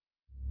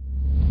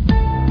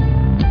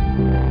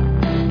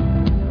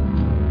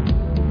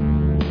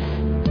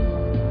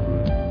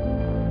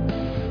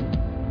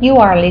You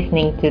are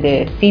listening to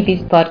the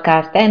Phoebes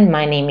podcast, and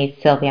my name is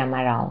Sylvia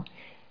Amaral.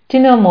 To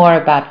know more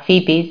about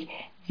Phoebes,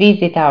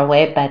 visit our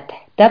web at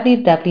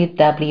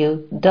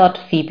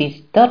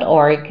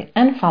www.phoebes.org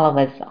and follow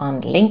us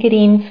on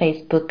LinkedIn,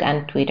 Facebook,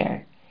 and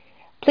Twitter.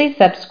 Please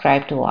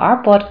subscribe to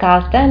our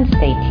podcast and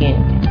stay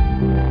tuned.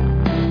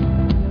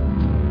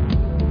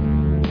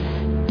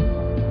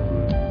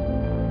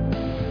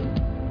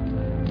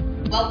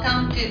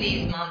 Welcome to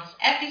this month's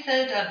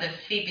episode of the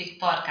Phoebes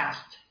podcast.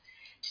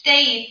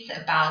 Today it's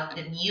about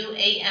the new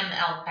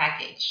AML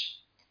package.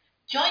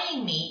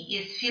 Joining me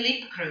is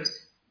Philippe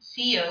Cruz,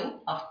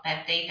 CEO of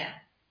PetData,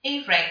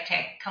 a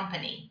RegTech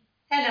company.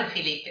 Hello,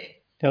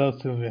 Philippe. Hello,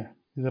 Sylvia.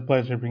 It's a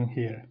pleasure being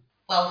here.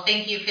 Well,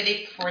 thank you,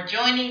 Philippe, for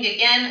joining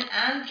again,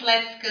 and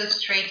let's go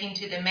straight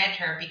into the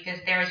matter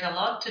because there is a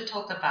lot to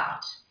talk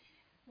about.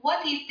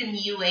 What is the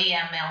new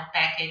AML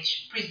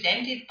package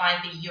presented by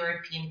the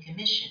European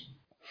Commission?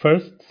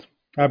 First,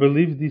 I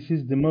believe this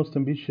is the most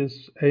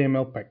ambitious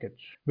AML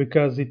package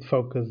because it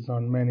focuses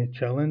on many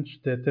challenges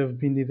that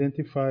have been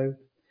identified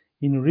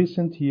in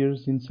recent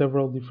years in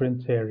several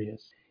different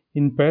areas.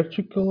 In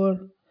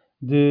particular,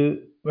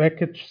 the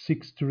package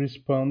seeks to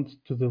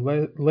respond to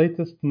the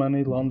latest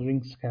money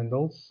laundering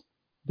scandals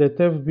that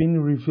have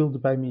been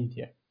revealed by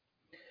media.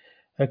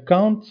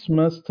 Accounts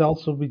must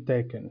also be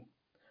taken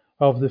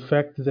of the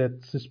fact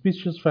that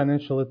suspicious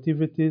financial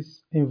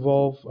activities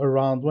involve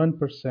around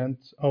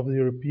 1% of the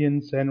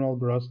European's annual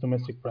gross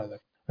domestic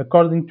product,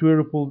 according to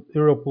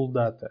Europol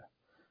data.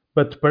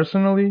 But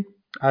personally,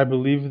 I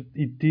believe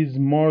it is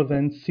more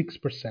than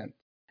 6%.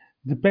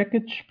 The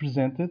package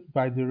presented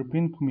by the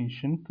European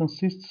Commission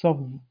consists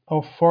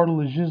of four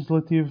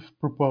legislative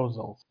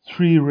proposals,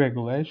 three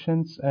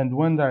regulations, and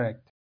one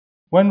directive.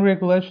 One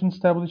regulation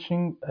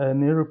establishing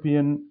an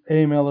European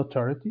AML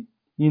authority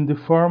in the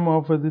form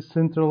of a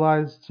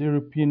decentralized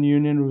European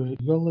Union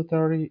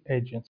regulatory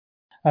agency.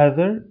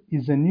 Other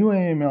is a new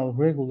AML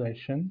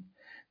regulation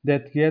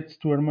that gets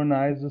to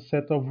harmonize a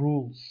set of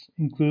rules,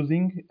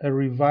 including a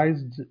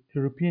revised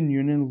European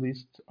Union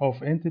list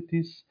of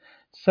entities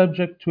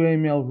subject to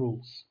AML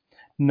rules,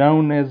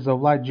 known as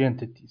obliged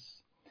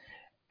entities,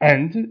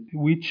 and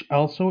which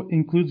also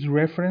includes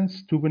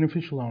reference to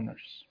beneficial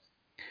owners.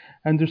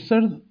 And the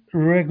third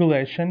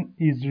regulation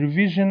is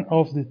revision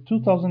of the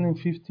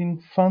 2015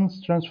 Funds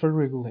Transfer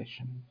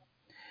Regulation,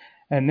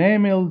 an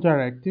AML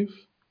directive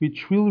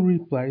which will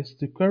replace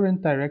the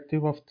current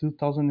directive of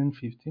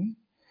 2015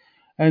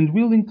 and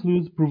will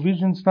include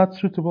provisions not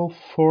suitable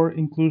for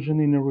inclusion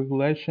in a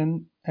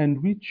regulation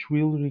and which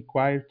will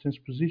require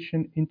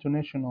transposition into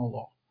national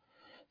law,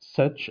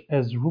 such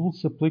as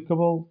rules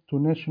applicable to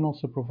national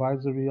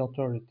supervisory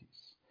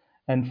authorities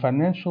and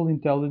financial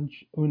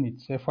intelligence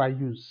units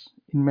 (FIUs)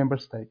 in member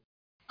states.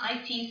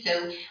 I see.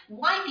 So,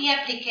 why the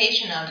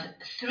application of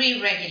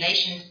three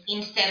regulations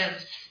instead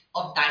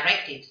of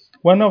directives?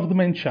 One of the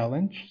main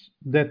challenges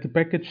that the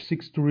package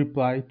seeks to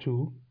reply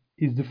to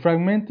is the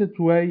fragmented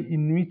way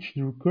in which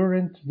the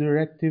current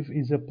directive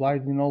is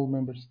applied in all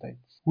member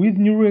states, with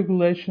new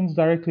regulations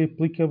directly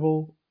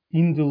applicable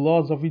in the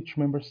laws of each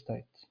member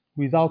state,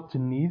 without the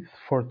need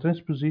for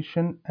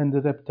transposition and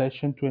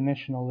adaptation to a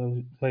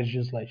national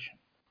legislation.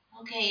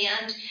 Okay,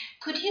 and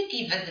could you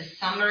give us a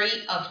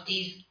summary of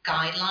these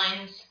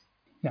guidelines?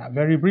 Now,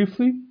 very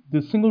briefly,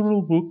 the Single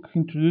Rule Book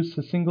introduces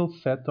a single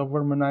set of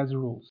harmonized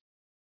rules,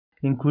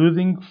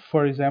 including,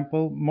 for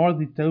example, more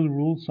detailed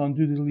rules on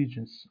due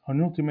diligence,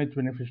 on ultimate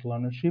beneficial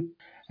ownership,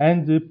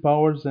 and the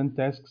powers and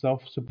tasks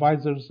of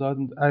supervisors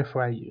and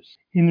FIUs.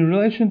 In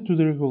relation to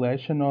the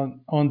regulation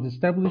on the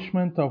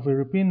establishment of a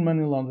European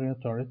Money Laundering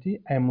Authority,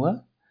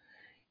 EMLA,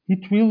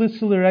 it will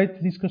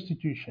accelerate this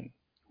constitution,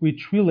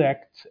 which will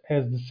act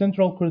as the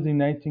central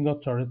coordinating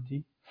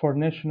authority for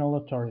national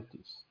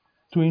authorities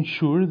to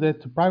ensure that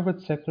the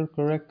private sector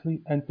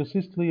correctly and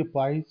consistently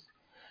applies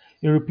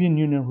European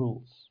Union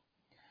rules.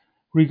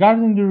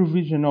 Regarding the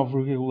revision of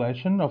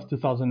Regulation of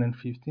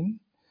 2015,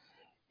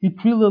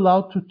 it will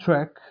allow to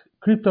track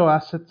crypto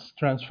assets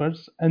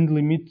transfers and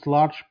limit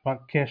large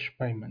cash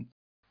payments.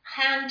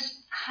 And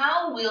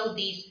how will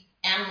this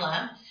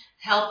EMLA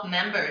help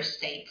member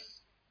states?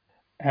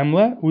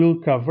 AMLA will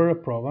cover a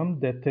problem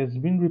that has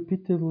been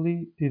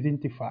repeatedly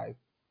identified: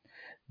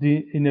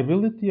 the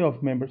inability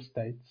of member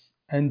states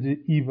and the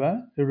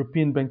EBA,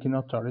 European Banking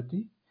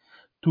Authority,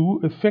 to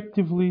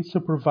effectively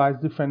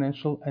supervise the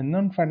financial and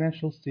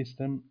non-financial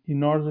system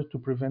in order to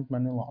prevent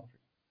money laundering.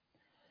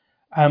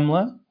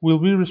 AMLA will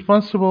be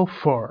responsible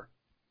for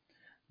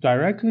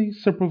directly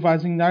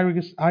supervising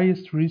the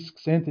highest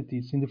risk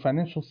entities in the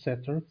financial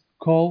sector,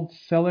 called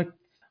select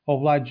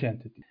obliged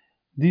entities.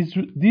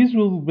 These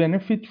will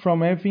benefit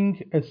from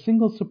having a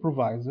single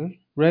supervisor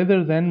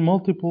rather than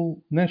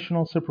multiple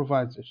national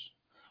supervisors,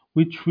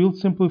 which will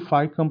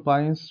simplify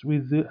compliance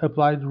with the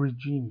applied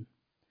regime.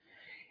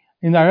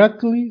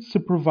 Indirectly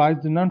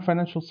supervise the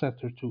non-financial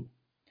sector too.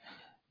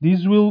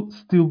 These will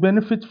still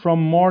benefit from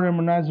more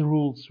harmonized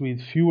rules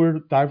with fewer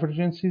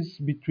divergences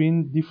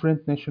between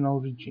different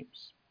national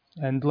regimes.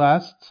 And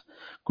last,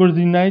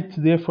 coordinate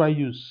the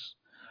FIUs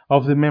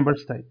of the member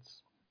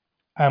states.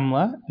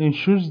 AMLA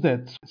ensures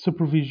that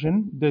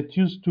supervision that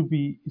used to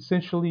be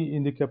essentially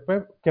in the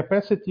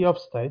capacity of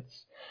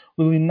states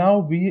will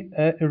now be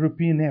a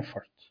European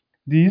effort.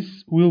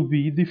 This will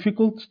be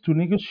difficult to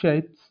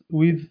negotiate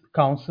with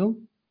Council,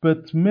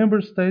 but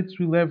Member States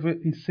will have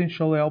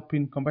essential help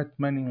in combat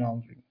money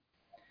laundering.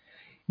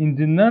 In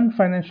the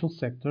non-financial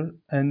sector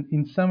and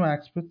in some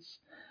aspects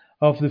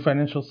of the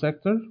financial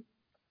sector,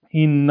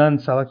 in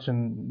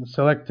non-selection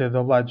selected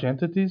obliged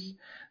entities,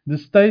 the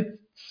states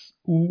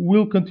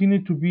will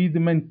continue to be the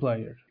main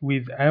player,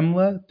 with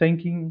AMLA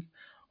taking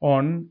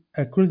on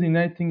a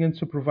coordinating and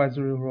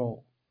supervisory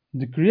role.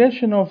 The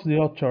creation of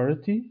the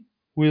authority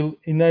will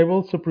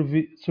enable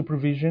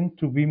supervision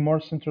to be more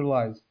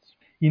centralized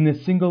in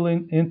a single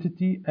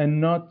entity and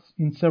not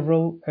in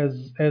several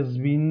as has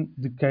been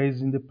the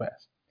case in the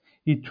past.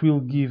 It will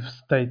give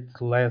states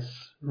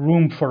less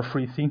room for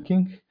free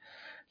thinking,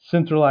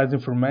 centralized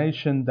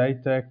information,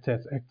 data,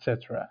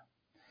 etc.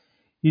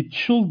 It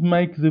should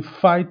make the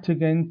fight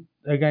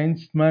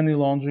against money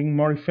laundering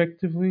more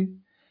effectively,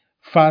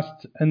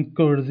 fast and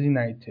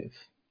coordinated.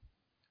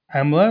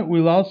 AMLA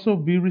will also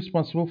be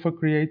responsible for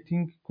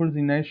creating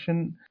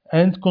coordination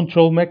and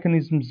control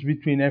mechanisms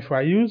between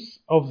FIUs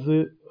of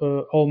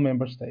all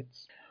member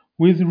states.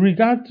 With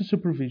regard to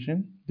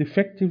supervision, the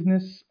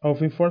effectiveness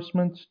of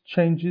enforcement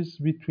changes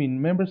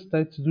between member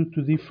states due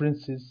to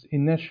differences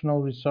in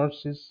national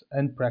resources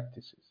and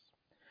practices.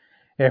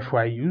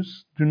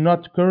 FIUs do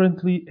not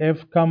currently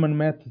have common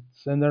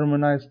methods and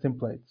harmonized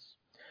templates,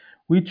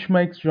 which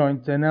makes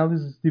joint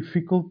analysis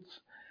difficult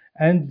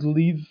and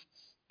leads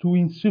to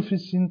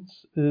insufficient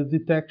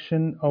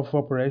detection of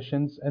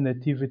operations and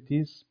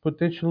activities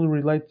potentially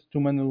related to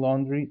money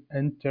laundering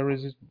and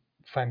terrorism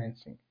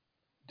financing.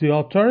 The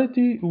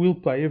authority will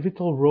play a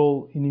vital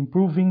role in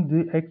improving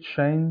the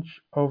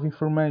exchange of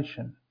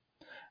information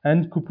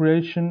and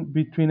cooperation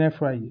between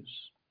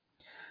FIUs.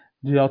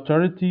 The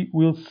authority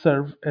will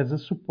serve as a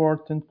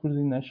support and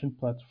coordination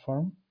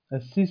platform,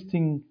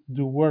 assisting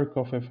the work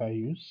of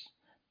FIUs,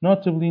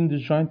 notably in the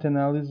joint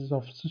analysis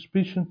of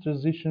suspicious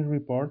transition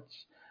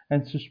reports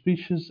and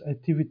suspicious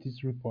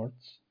activities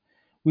reports,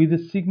 with a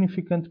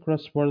significant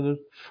cross-border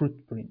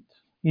footprint.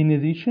 In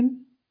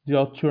addition, the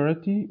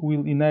authority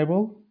will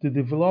enable the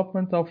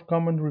development of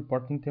common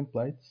reporting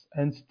templates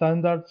and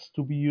standards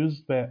to be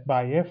used by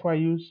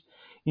FIUs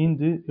in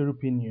the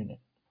European Union.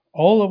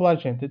 All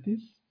obliged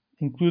entities,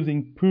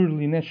 including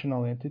purely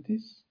national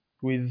entities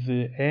with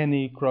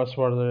any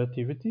cross-border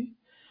activity,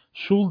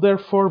 should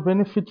therefore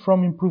benefit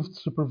from improved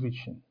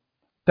supervision,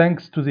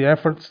 thanks to the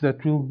efforts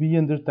that will be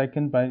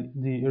undertaken by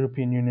the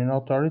European Union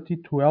Authority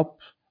to help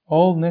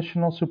all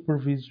national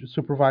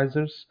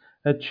supervisors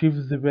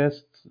achieve the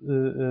best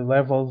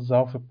levels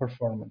of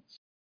performance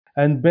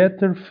and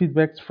better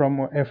feedbacks from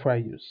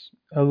FIUs,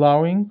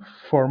 allowing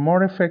for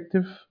more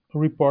effective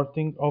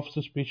reporting of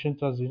suspicious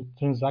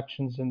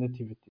transactions and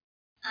activities.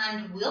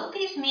 And will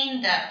this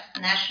mean that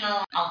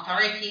national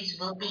authorities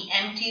will be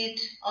emptied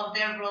of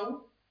their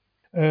role?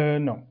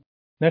 No.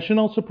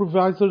 National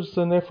supervisors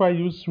and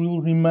FIUs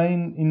will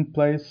remain in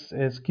place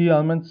as key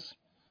elements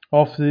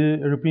of the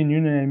European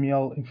Union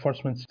AML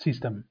enforcement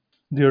system.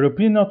 The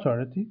European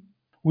Authority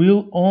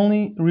will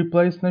only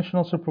replace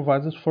national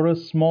supervisors for a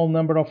small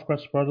number of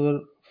cross-border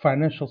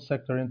financial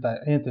sector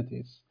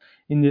entities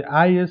in the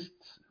highest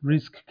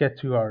risk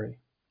category.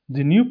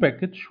 The new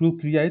package will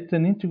create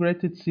an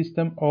integrated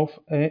system of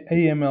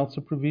AML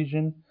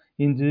supervision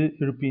in the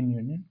European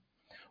Union,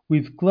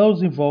 with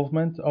close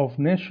involvement of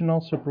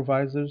national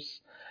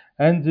supervisors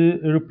and the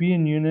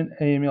European Union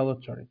AML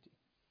Authority.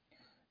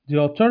 The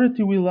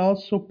authority will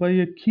also play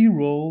a key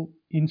role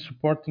in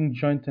supporting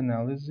joint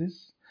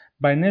analysis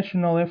by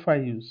national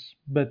FIUs,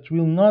 but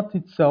will not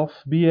itself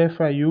be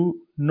FIU,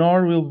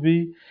 nor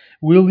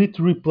will it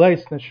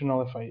replace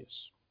national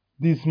FIUs.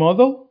 This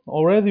model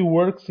already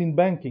works in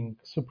banking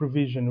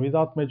supervision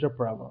without major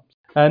problems.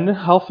 And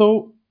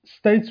although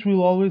states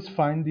will always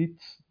find it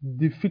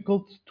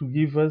difficult to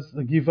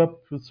give up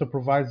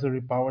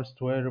supervisory powers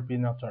to a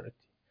European authority,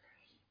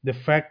 the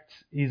fact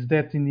is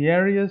that in the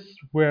areas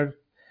where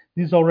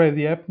this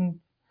already happened,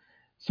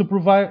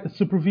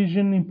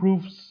 supervision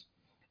improves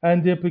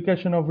and the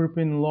application of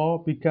European law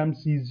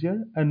becomes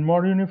easier and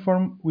more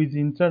uniform with the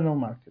internal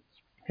market.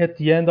 At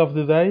the end of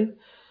the day,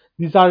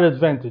 these are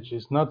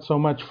advantages, not so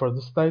much for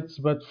the states,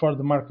 but for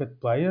the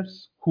market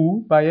players,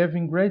 who, by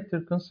having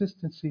greater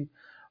consistency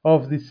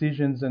of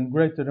decisions and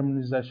greater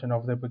harmonization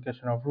of the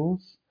application of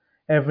rules,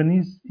 have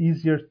an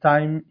easier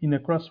time in a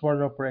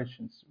cross-border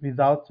operations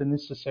without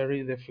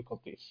unnecessary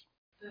difficulties.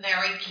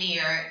 Very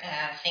clear.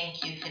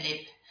 Thank you,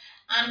 Philip.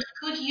 And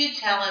could you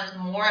tell us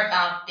more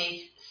about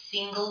this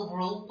single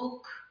rule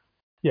book?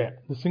 Yeah,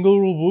 the single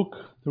rule book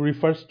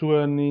refers to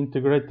an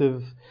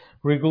integrated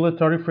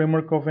regulatory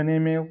framework of an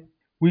email,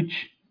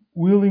 which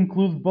will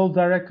include both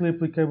directly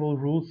applicable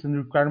rules and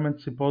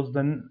requirements imposed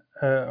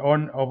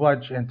on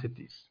obliged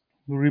entities,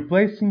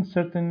 replacing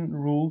certain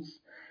rules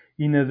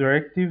in a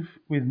directive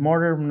with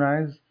more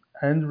harmonized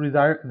and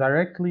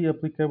directly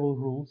applicable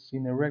rules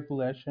in a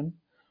regulation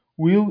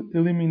will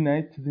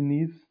eliminate the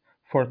need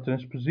for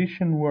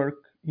transposition work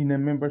in a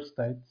member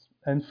state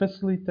and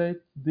facilitate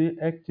the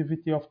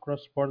activity of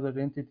cross-border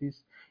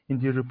entities in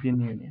the European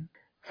Union.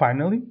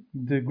 Finally,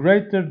 the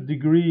greater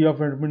degree of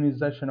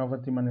harmonization of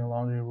anti-money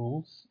laundering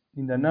rules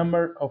in a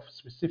number of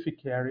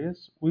specific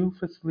areas will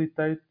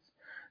facilitate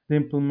the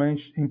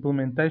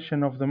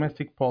implementation of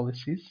domestic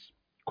policies,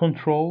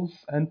 controls,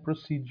 and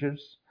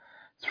procedures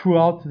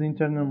throughout the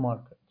internal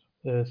market.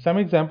 Some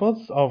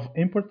examples of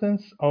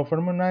importance of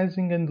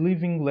harmonizing and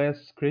leaving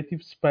less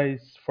creative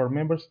space for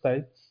member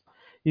states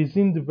is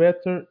in the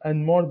better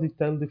and more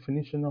detailed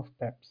definition of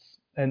PEPs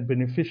and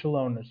beneficial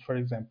owners, for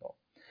example.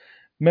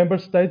 Member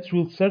states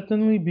will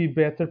certainly be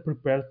better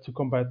prepared to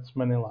combat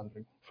money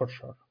laundering, for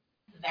sure.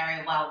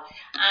 Very well.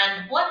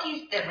 And what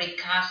is the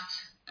recast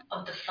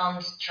of the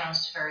funds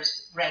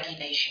transfers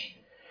regulation?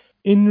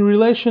 In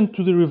relation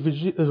to the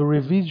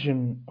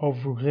revision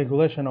of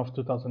Regulation of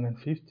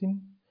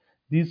 2015,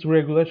 this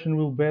regulation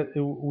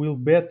will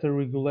better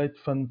regulate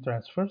fund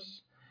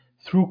transfers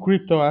through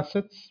crypto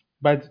assets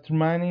by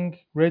determining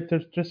greater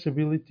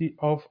traceability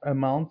of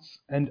amounts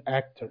and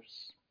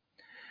actors.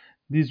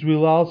 This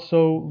will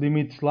also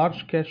limit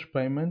large cash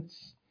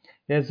payments,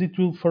 as it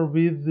will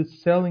forbid the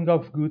selling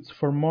of goods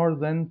for more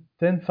than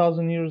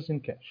 10,000 euros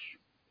in cash.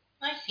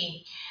 I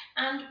see.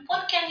 And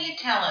what can you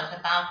tell us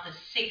about the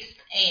sixth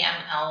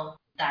AML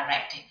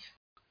directive?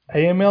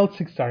 AML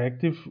 6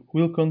 Directive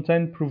will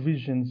contain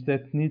provisions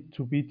that need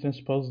to be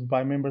transposed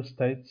by member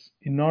states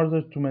in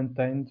order to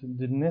maintain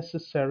the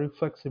necessary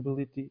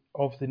flexibility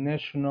of the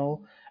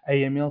national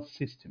AML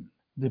system.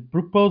 The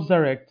proposed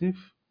directive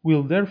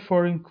will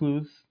therefore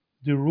include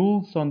the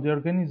rules on the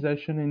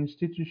organization and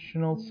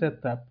institutional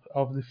setup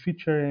of the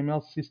future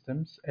AML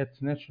systems at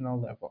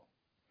national level.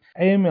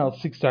 AML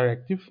 6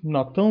 Directive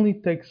not only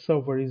takes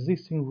over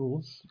existing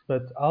rules,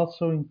 but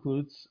also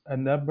includes a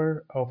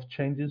number of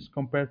changes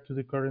compared to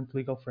the current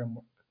legal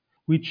framework,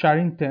 which are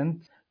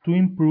intended to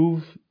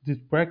improve the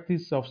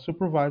practice of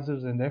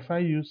supervisors and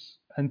FIUs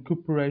and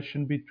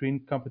cooperation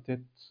between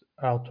competent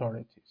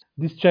authorities.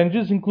 These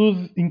changes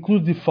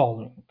include the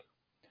following.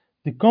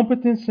 The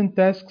competence and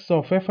tasks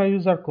of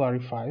FIUs are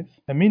clarified.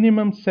 A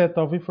minimum set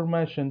of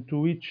information to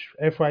which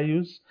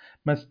FIUs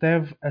must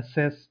have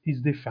access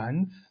is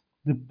defined.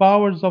 The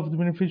powers of the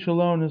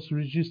beneficial owners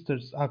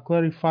registers are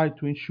clarified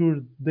to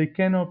ensure they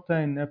can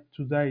obtain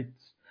up-to-date,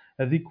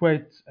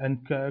 adequate,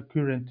 and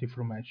current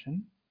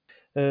information.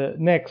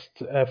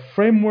 Next, a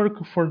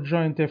framework for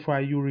joint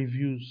FIU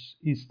reviews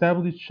is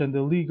established and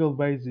a legal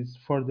basis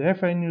for the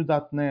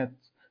FIU.net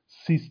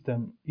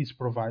system is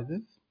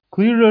provided.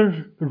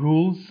 Clearer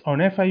rules on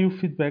FIU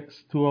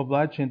feedbacks to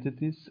obliged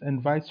entities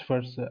and vice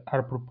versa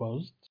are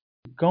proposed.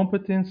 The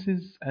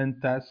competencies and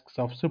tasks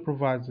of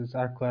supervisors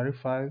are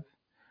clarified,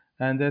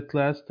 and at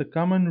last a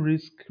common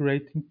risk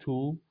rating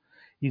tool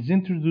is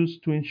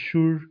introduced to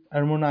ensure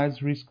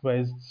harmonized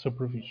risk-based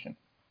supervision.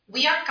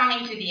 We are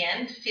coming to the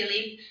end,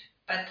 Philip,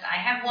 but I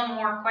have one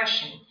more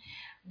question.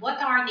 What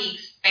are the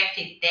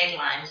expected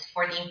deadlines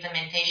for the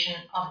implementation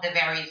of the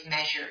various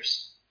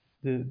measures?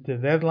 The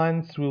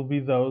deadlines will be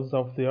those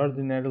of the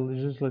ordinary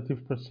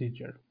legislative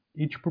procedure.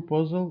 Each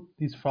proposal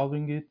is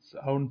following its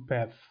own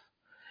path.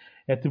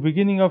 At the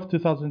beginning of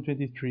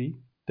 2023,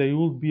 they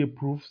will be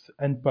approved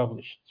and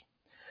published.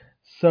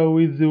 So,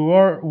 with the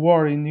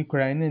war in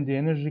Ukraine and the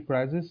energy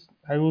crisis,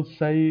 I will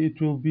say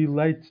it will be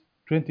late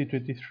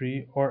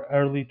 2023 or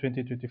early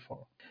 2024.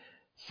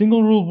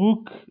 Single rule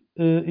book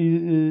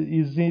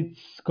is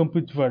its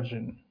complete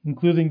version,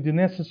 including the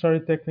necessary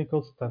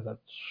technical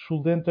standards,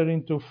 should enter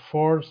into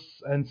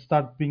force and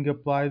start being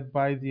applied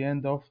by the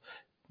end of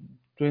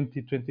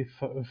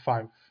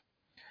 2025.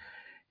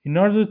 In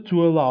order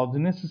to allow the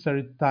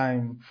necessary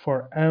time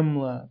for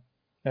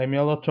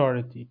AML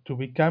Authority to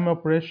become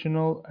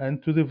operational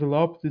and to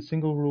develop the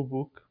single rule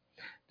book,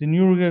 the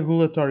new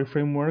regulatory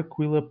framework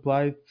will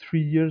apply 3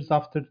 years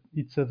after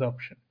its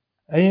adoption.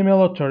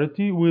 AML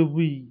Authority will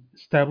be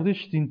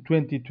established in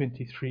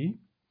 2023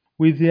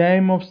 with the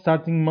aim of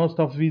starting most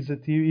of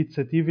its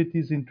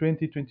activities in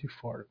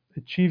 2024,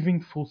 achieving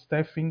full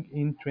staffing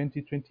in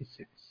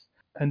 2026,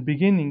 and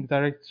beginning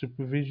direct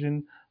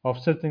supervision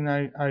of certain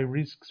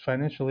high-risk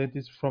financial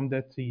entities from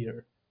that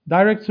year.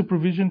 Direct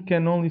supervision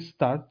can only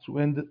start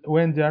when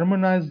the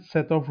harmonized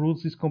set of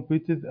rules is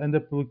completed and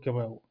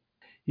applicable.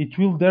 It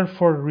will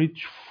therefore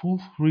reach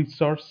full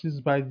resources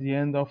by the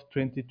end of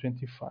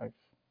 2025.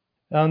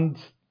 And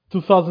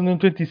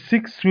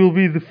 2026 will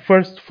be the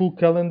first full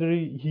calendar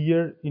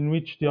year in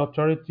which the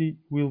authority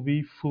will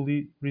be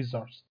fully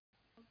resourced.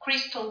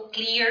 Crystal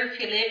clear,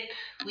 Philip.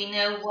 We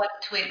know what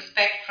to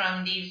expect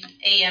from this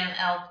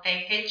AML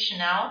package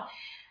now.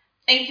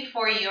 Thank you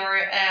for your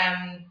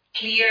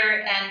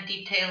clear and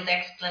detailed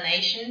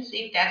explanations.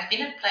 It has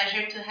been a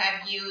pleasure to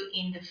have you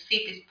in the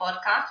FIPIS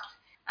podcast,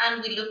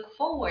 and we look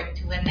forward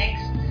to a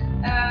next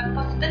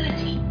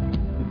possibility.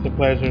 It's a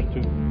pleasure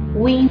too.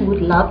 We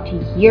would love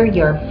to hear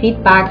your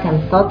feedback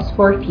and thoughts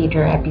for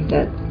future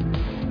episodes.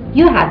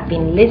 You have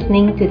been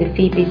listening to the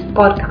FIPIS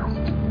podcast.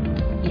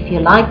 If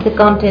you like the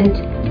content,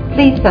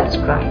 please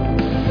subscribe.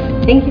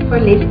 Thank you for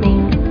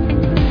listening.